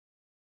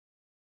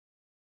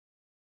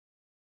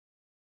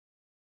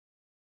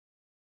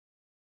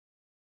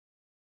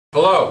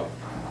Hello,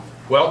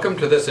 welcome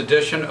to this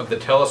edition of the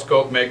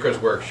Telescope Maker's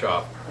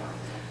Workshop.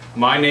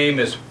 My name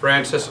is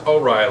Francis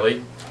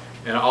O'Reilly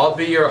and I'll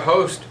be your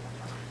host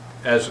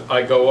as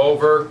I go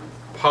over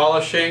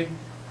polishing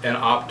an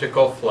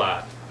optical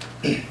flat.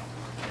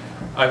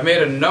 I've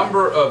made a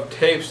number of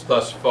tapes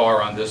thus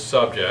far on this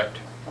subject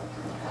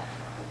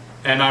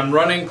and I'm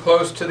running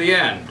close to the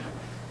end.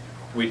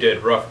 We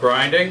did rough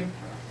grinding,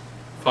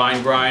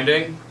 fine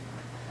grinding,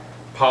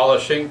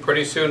 polishing.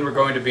 Pretty soon we're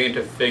going to be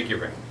into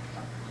figuring.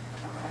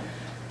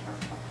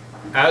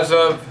 As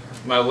of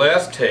my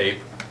last tape,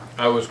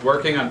 I was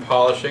working on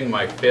polishing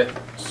my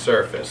fifth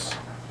surface.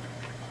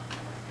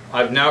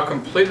 I've now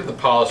completed the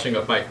polishing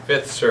of my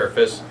fifth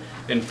surface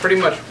in pretty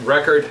much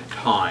record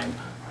time.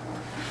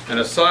 And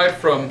aside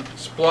from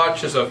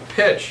splotches of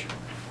pitch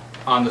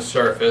on the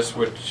surface,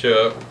 which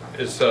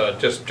is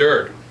just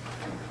dirt,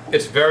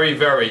 it's very,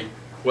 very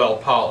well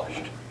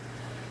polished.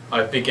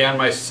 I began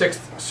my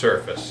sixth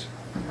surface.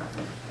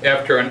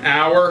 After an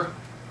hour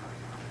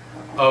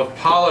of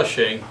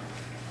polishing,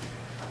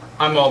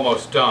 I'm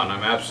almost done.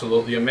 I'm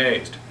absolutely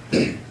amazed.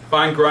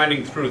 Fine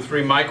grinding through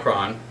 3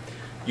 micron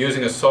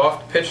using a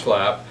soft pitch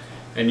lap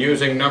and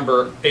using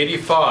number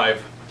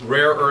 85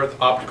 rare earth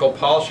optical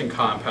polishing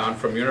compound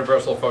from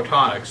Universal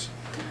Photonics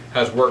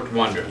has worked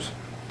wonders.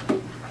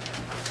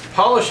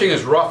 Polishing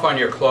is rough on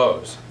your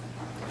clothes,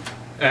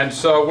 and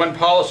so when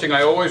polishing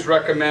I always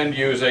recommend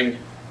using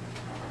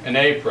an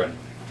apron.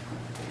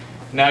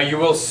 Now you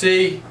will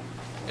see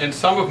in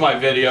some of my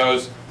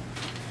videos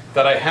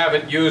that I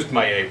haven't used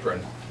my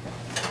apron.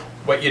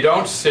 What you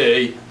don't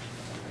see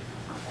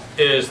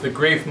is the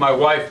grief my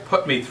wife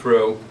put me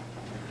through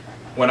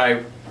when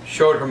I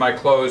showed her my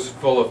clothes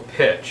full of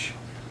pitch.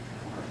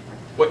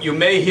 What you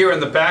may hear in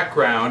the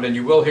background, and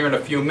you will hear in a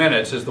few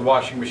minutes, is the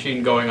washing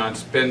machine going on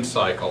spin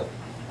cycle.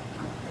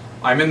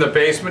 I'm in the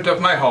basement of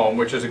my home,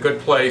 which is a good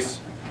place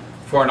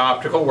for an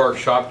optical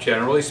workshop,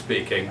 generally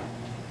speaking.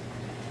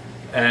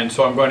 And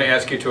so I'm going to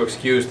ask you to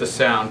excuse the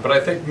sound, but I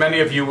think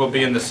many of you will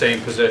be in the same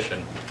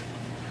position.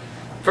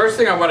 First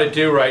thing I want to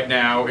do right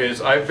now is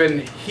I've been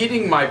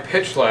heating my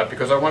pitch lap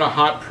because I want to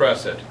hot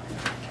press it.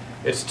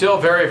 It's still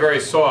very, very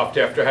soft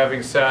after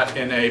having sat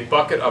in a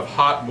bucket of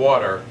hot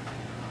water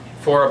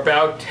for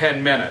about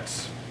 10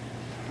 minutes.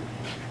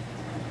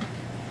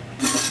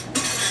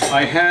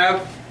 I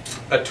have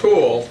a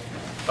tool,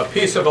 a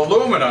piece of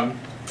aluminum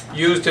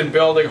used in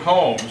building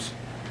homes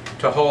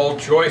to hold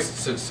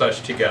joists and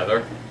such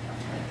together,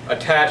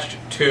 attached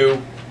to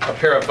a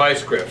pair of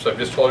vice grips. I'm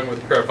just holding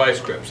with a pair of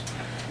vice grips.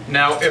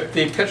 Now, if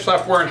the pitch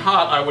lap weren't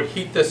hot, I would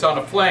heat this on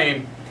a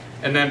flame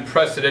and then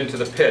press it into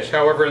the pitch.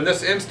 However, in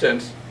this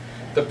instance,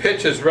 the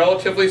pitch is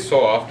relatively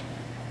soft,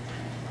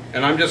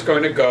 and I'm just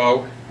going to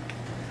go.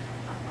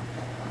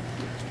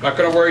 Not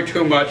going to worry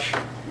too much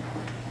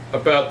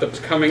about this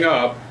coming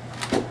up.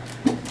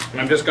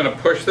 I'm just going to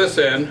push this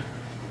in,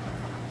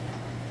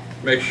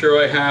 make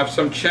sure I have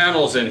some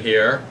channels in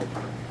here.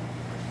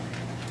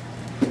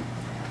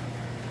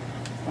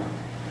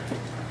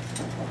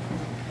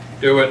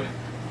 Do it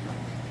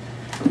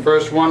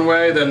first one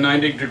way, then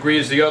 90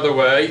 degrees the other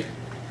way.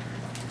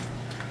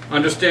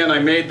 Understand I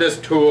made this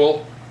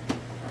tool,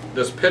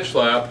 this pitch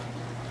lap,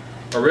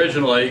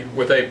 originally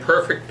with a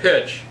perfect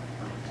pitch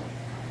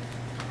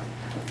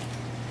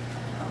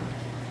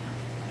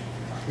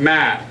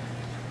mat.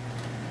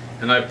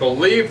 And I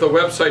believe the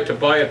website to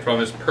buy it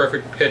from is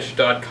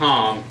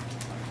perfectpitch.com.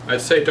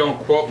 I'd say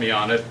don't quote me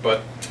on it,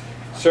 but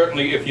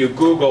certainly if you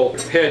Google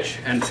pitch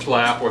and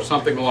lap or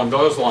something along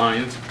those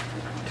lines,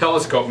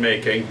 telescope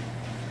making,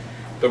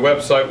 the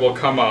website will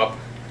come up.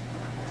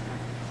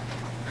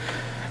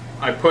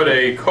 I put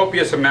a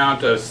copious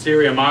amount of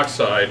cerium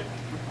oxide,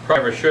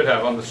 probably should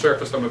have, on the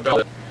surface of my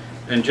belt,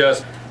 and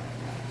just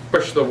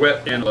push the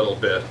wet in a little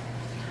bit.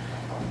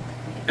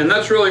 And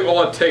that's really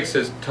all it takes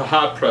is to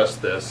hot press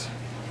this.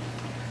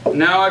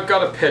 Now I've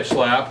got a pitch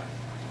lap,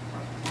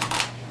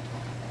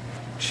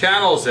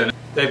 channels in it.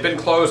 They've been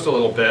closed a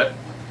little bit,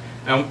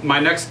 and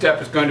my next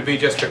step is going to be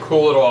just to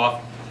cool it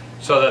off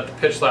so that the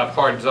pitch lap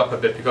hardens up a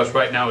bit, because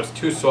right now it's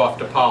too soft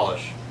to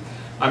polish.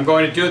 I'm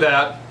going to do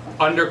that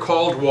under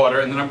cold water,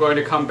 and then I'm going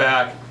to come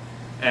back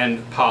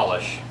and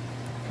polish.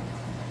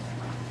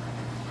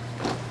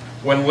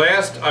 When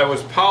last I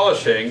was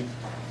polishing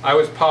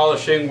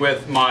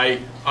with my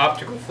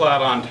optical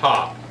flat on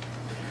top.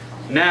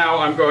 Now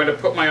I'm going to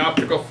put my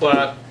optical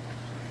flat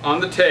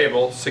on the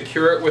table,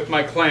 secure it with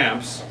my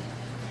clamps,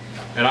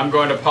 and I'm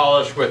going to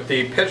polish with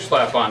the pitch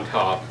lap on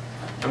top.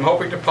 I'm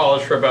hoping to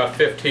polish for about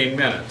 15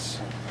 minutes.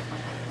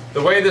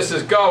 The way this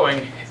is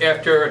going,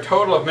 after a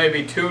total of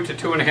maybe 2 to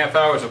 2.5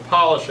 hours of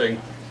polishing,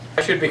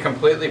 I should be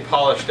completely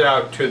polished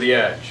out to the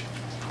edge.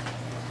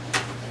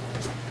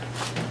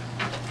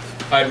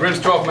 I'd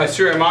rinsed off my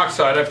cerium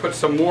oxide. I put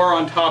some more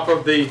on top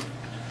of the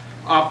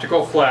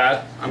optical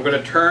flat. I'm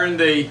going to turn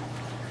the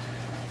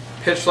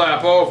pitch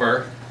lap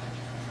over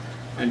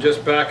and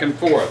just back and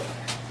forth.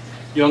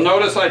 You'll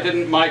notice I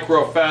didn't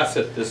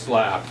micro-facet this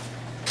lap.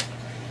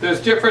 There's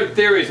different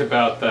theories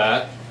about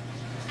that.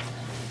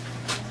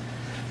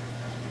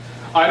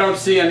 I don't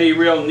see any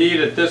real need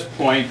at this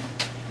point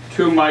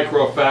to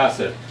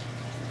microfacet.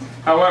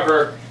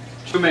 However,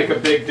 to make a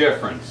big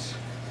difference.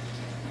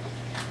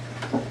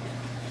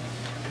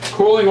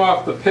 Cooling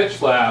off the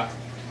pitch lap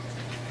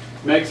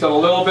makes it a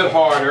little bit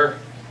harder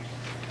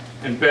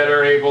and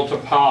better able to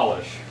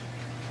polish.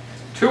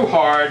 Too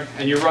hard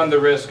and you run the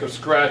risk of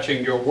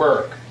scratching your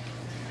work.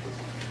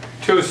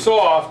 Too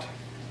soft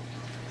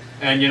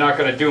and you're not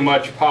going to do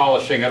much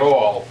polishing at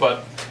all.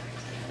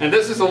 And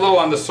this is a little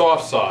on the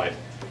soft side.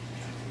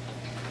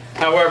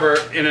 However,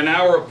 in an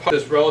hour of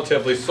this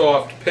relatively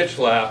soft pitch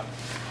lap,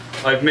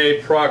 I've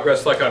made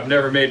progress like I've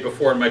never made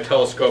before in my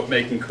telescope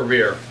making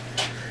career.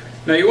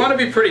 Now you want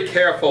to be pretty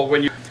careful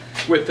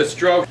with the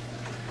stroke.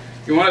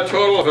 You want a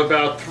total of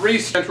about 3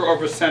 center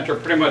over center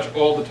pretty much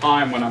all the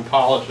time when I'm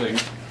polishing.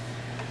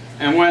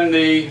 And when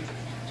the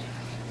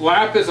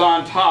lap is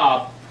on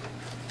top,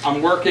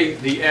 I'm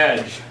working the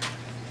edge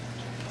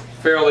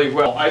fairly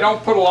well. I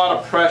don't put a lot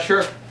of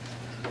pressure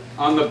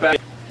on the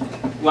back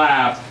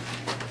lap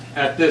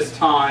at this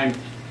time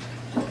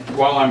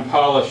while I'm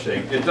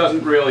polishing. It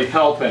doesn't really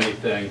help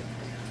anything.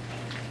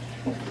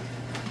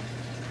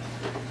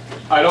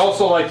 I'd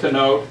also like to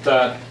note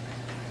that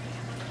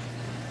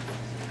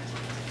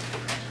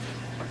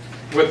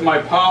with my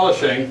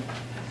polishing,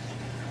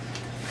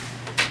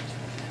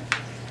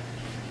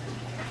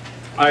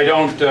 I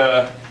don't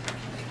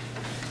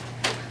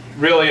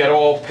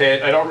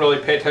really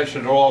pay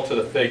attention at all to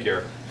the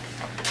figure.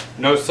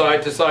 No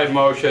side-to-side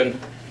motion,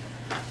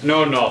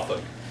 no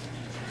nothing.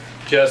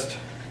 Just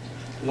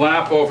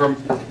lap over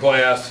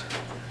glass,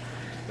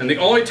 and the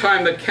only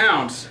time that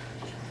counts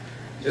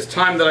is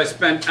time that I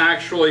spent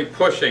actually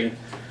pushing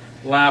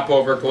lap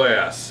over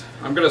glass.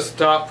 I'm going to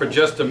stop for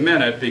just a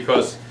minute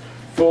because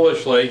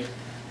foolishly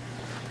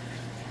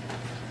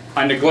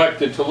I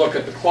neglected to look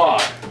at the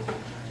clock.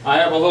 I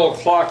have a little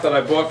clock that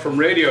I bought from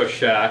Radio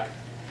Shack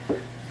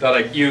that I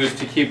use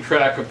to keep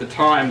track of the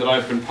time that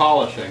I've been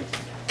polishing.